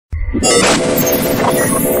Well,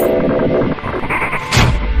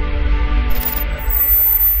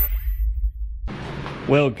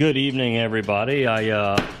 good evening, everybody.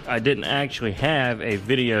 I didn't actually have a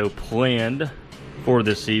video planned for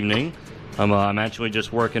this evening. I'm actually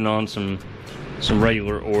just working on some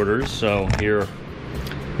regular orders. So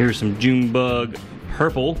here's some Junebug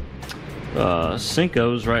purple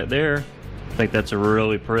Senkos right there. I think that's a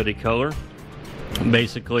really pretty color.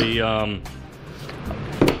 Basically,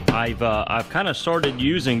 I've kind of started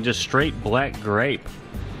using just straight black grape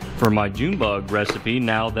for my Junebug recipe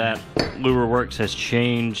now that Lure Works has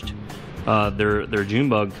changed their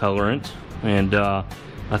Junebug colorant, and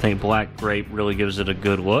I think black grape really gives it a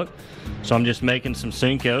good look. So I'm just making some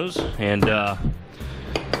Senkos and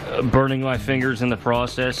burning my fingers in the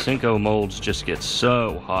process. Senko molds just get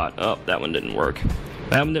so hot. Oh, that one didn't work.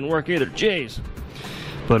 That one didn't work either. Jeez.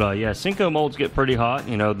 But yeah, Senko molds get pretty hot.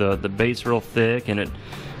 You know, the bait's real thick, and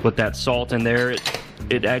with that salt in there,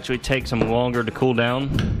 it actually takes them longer to cool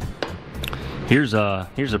down. Here's a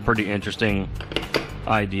pretty interesting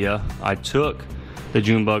idea. I took the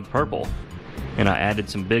Junebug purple and I added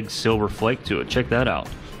some big silver flake to it. Check that out.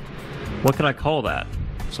 What could I call that?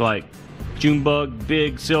 It's like Junebug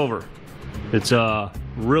big silver. It's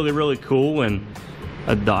really cool, and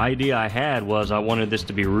the idea I had was I wanted this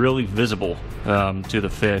to be really visible to the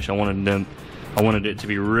fish. I wanted it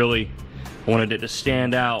to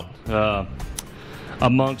stand out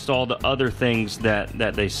amongst all the other things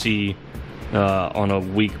that they see on a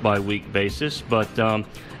week-by-week basis. But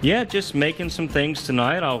yeah, just making some things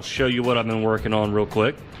tonight. I'll show you what I've been working on real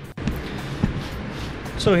quick.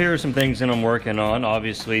 So here are some things that I'm working on.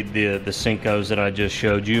 Obviously the Senkos that I just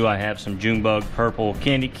showed you. I have some Junebug purple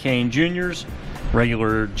candy cane juniors,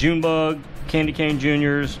 regular Junebug candy cane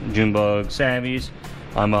juniors, Junebug savvies.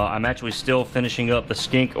 I'm actually still finishing up the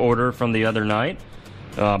skink order from the other night.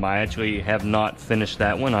 I actually have not finished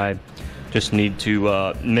that one. I just need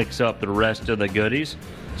to mix up the rest of the goodies.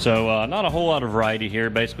 So not a whole lot of variety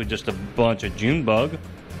here, basically just a bunch of Junebug.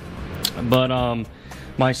 But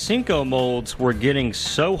my Senko molds were getting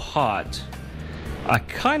so hot, I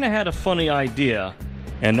kind of had a funny idea,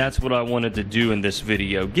 and that's what I wanted to do in this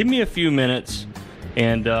video. Give me a few minutes,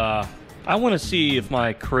 and I want to see if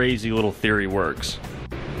my crazy little theory works.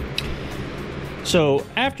 So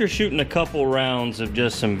after shooting a couple rounds of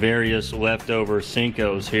just some various leftover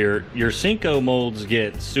Senkos here, your Senko molds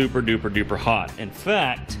get super duper hot. In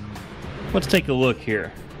fact, let's take a look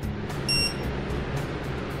here.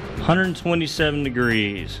 127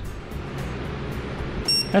 degrees.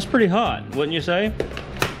 That's pretty hot, wouldn't you say?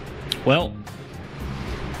 Well,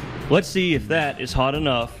 let's see if that is hot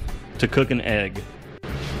enough to cook an egg.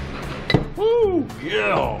 Woo!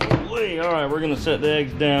 Yeah! Alright, we're gonna set the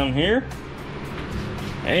eggs down here.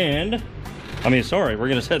 And, we're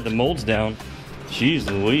gonna set the molds down. Jeez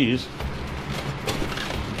Louise.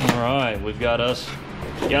 Alright, we've got us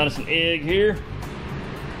an egg here.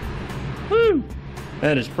 Woo!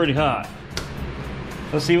 That is pretty hot.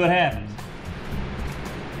 Let's see what happens.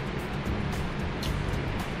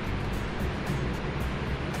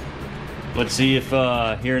 Let's see if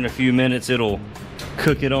here in a few minutes it'll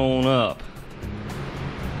cook it on up.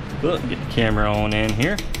 Look, get the camera on in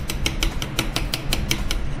here.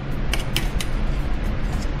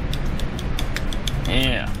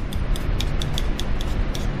 Yeah.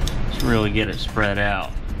 Let's really get it spread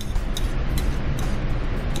out.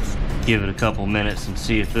 Give it a couple minutes and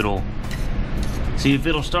see if it'll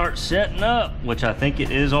start setting up, which I think it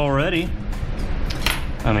is already.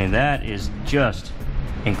 I mean, that is just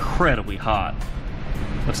incredibly hot.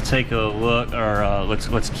 Let's take a look, or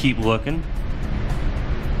let's keep looking.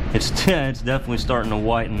 It's definitely starting to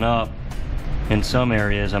whiten up in some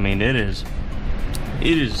areas. I mean, it is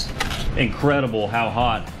incredible how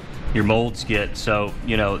hot your molds get. So,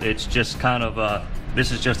 you know, it's just kind of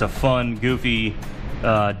this is just a fun, goofy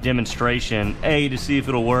demonstration, A, to see if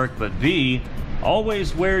it'll work, but B,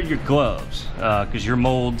 always wear your gloves, because your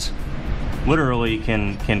molds literally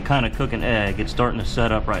can kind of cook an egg. It's starting to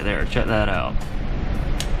set up right there. Check that out.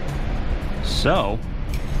 So,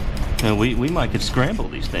 you know, we might could scramble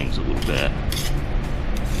these things a little bit.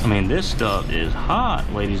 I mean, this stuff is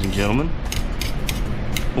hot, ladies and gentlemen.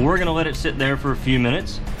 But we're gonna let it sit there for a few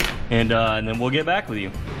minutes, and then we'll get back with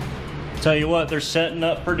you. Tell you what, they're setting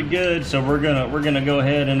up pretty good, so we're gonna go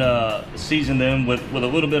ahead and season them with a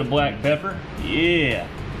little bit of black pepper. Yeah,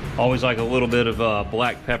 always like a little bit of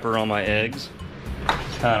black pepper on my eggs.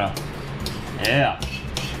 Kind of, yeah.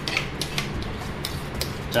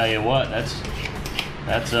 Tell you what, that's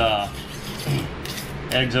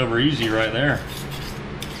eggs over easy right there.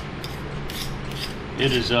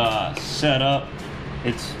 It is set up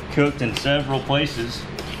It's cooked in several places.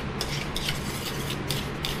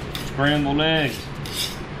 Scrambled eggs.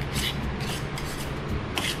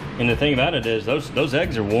 And the thing about it is those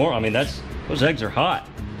eggs are warm. I mean, those eggs are hot.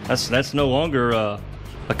 That's no longer a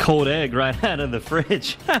cold egg right out of the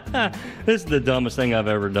fridge. This is the dumbest thing I've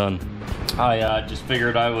ever done. I just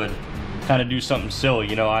figured I would kind of do something silly.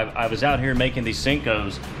 You know, I was out here making these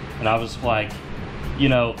Senkos, and I was like, you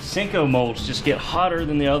know, Senko molds just get hotter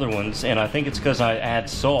than the other ones, and I think it's because I add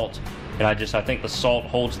salt, and I think the salt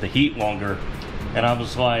holds the heat longer. And I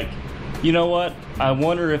was like, you know what? I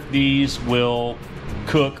wonder if these will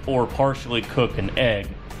cook or partially cook an egg.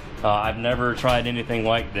 I've never tried anything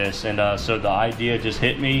like this, and so the idea just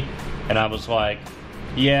hit me, and I was like,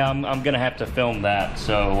 yeah, I'm gonna have to film that.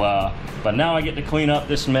 So, but now I get to clean up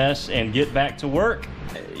this mess and get back to work.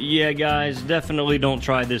 Yeah, guys, definitely don't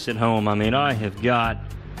try this at home. I mean, I have got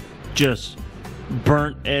just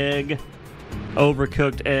burnt egg,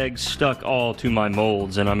 overcooked eggs stuck all to my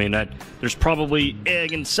molds, and I mean, there's probably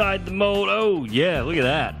egg inside the mold. Oh yeah, look at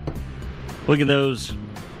that. Look at those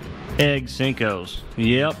egg Senkos.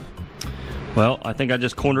 Yep. Well, I think I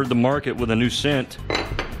just cornered the market with a new scent.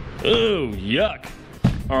 Oh, yuck.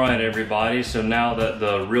 All right, everybody, so now that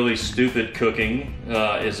the really stupid cooking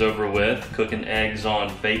is over with, cooking eggs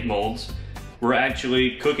on bait molds, we're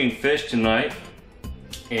actually cooking fish tonight.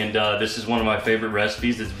 And this is one of my favorite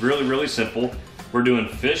recipes. It's really, really simple. We're doing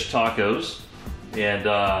fish tacos. And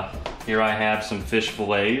here I have some fish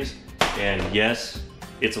fillets. And yes,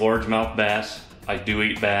 it's largemouth bass. I do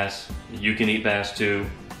eat bass. You can eat bass too.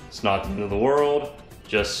 It's not the end of the world.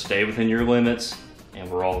 Just stay within your limits and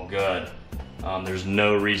we're all good. There's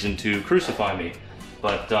no reason to crucify me.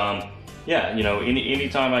 But yeah, you know,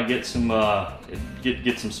 anytime I get some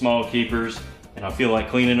get some small keepers and I feel like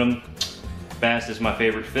cleaning them, bass is my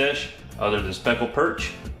favorite fish, other than speckled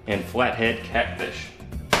perch and flathead catfish.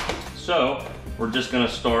 So we're just gonna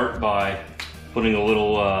start by putting a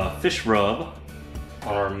little fish rub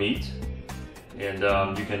on our meat.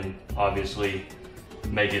 And you can obviously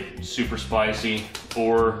make it super spicy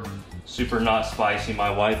or super not spicy. My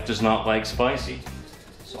wife does not like spicy,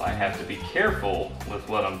 so I have to be careful with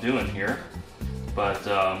what I'm doing here. But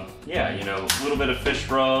yeah, you know, a little bit of fish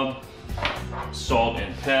rub, salt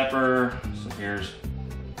and pepper. So here's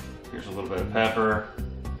a little bit of pepper,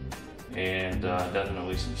 and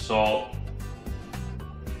definitely some salt.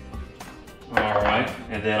 All right,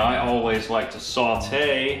 and then I always like to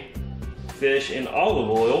saute fish in olive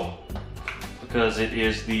oil because it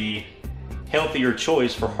is the healthier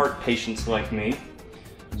choice for heart patients like me.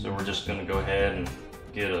 So we're just gonna go ahead and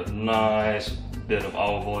get a nice bit of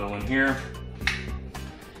olive oil in here.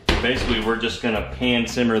 Basically, we're just gonna pan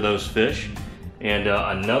simmer those fish. And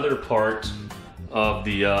another part of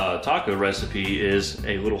the taco recipe is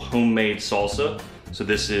a little homemade salsa. So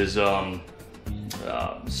this is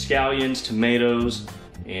scallions, tomatoes,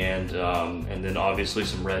 and then obviously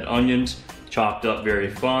some red onions, chopped up very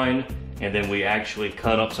fine. And then we actually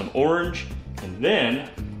cut up some orange, and then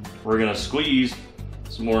we're gonna squeeze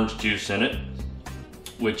some orange juice in it,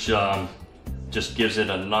 which just gives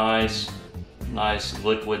it a nice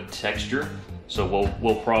liquid texture. So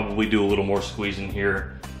we'll probably do a little more squeezing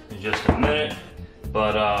here in just a minute.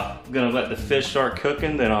 But I'm gonna let the fish start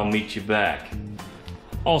cooking, then I'll meet you back.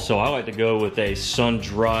 Also, I like to go with a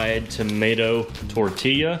sun-dried tomato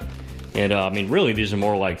tortilla. And I mean, really, these are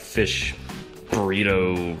more like fish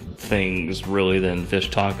burrito things, really, than fish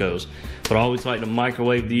tacos. But I always like to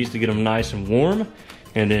microwave these to get them nice and warm.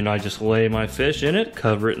 And then I just lay my fish in it,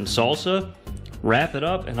 cover it in salsa, wrap it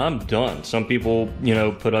up, and I'm done. Some people, you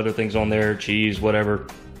know, put other things on there, cheese, whatever.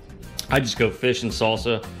 I just go fish and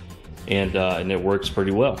salsa, and it works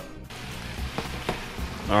pretty well.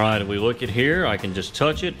 All right, if we look at here, I can just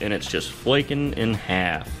touch it and it's just flaking in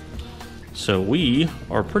half. So we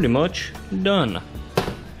are pretty much done.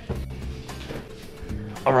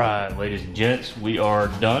 All right, ladies and gents, we are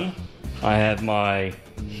done. I have my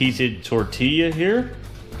heated tortilla here.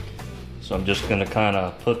 So I'm just gonna kind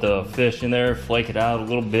of put the fish in there, flake it out a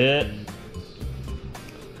little bit.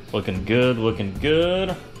 Looking good, looking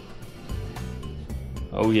good.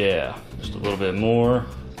 Oh yeah, just a little bit more.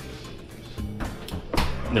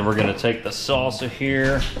 Then we're gonna take the salsa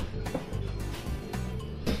here.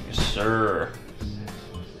 Yes, sir.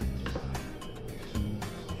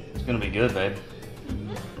 It's gonna be good, babe.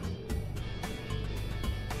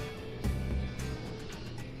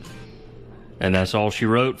 And that's all she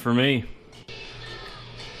wrote for me.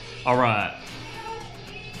 All right.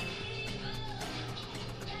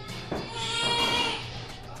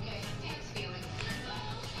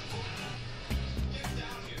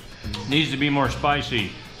 Needs to be more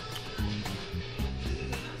spicy.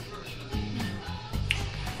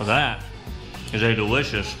 that is a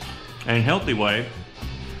delicious and healthy way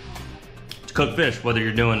to cook fish, whether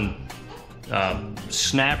you're doing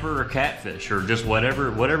snapper or catfish or just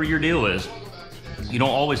whatever your deal is. You don't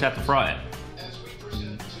always have to fry it.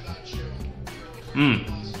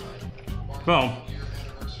 Well,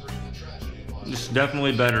 it's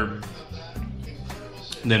definitely better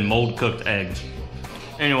than mold cooked eggs.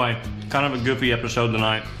 Anyway, kind of a goofy episode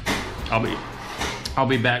tonight. I'll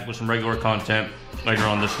be back with some regular content later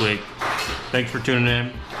on this week. Thanks for tuning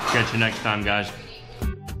in. Catch you next time, guys.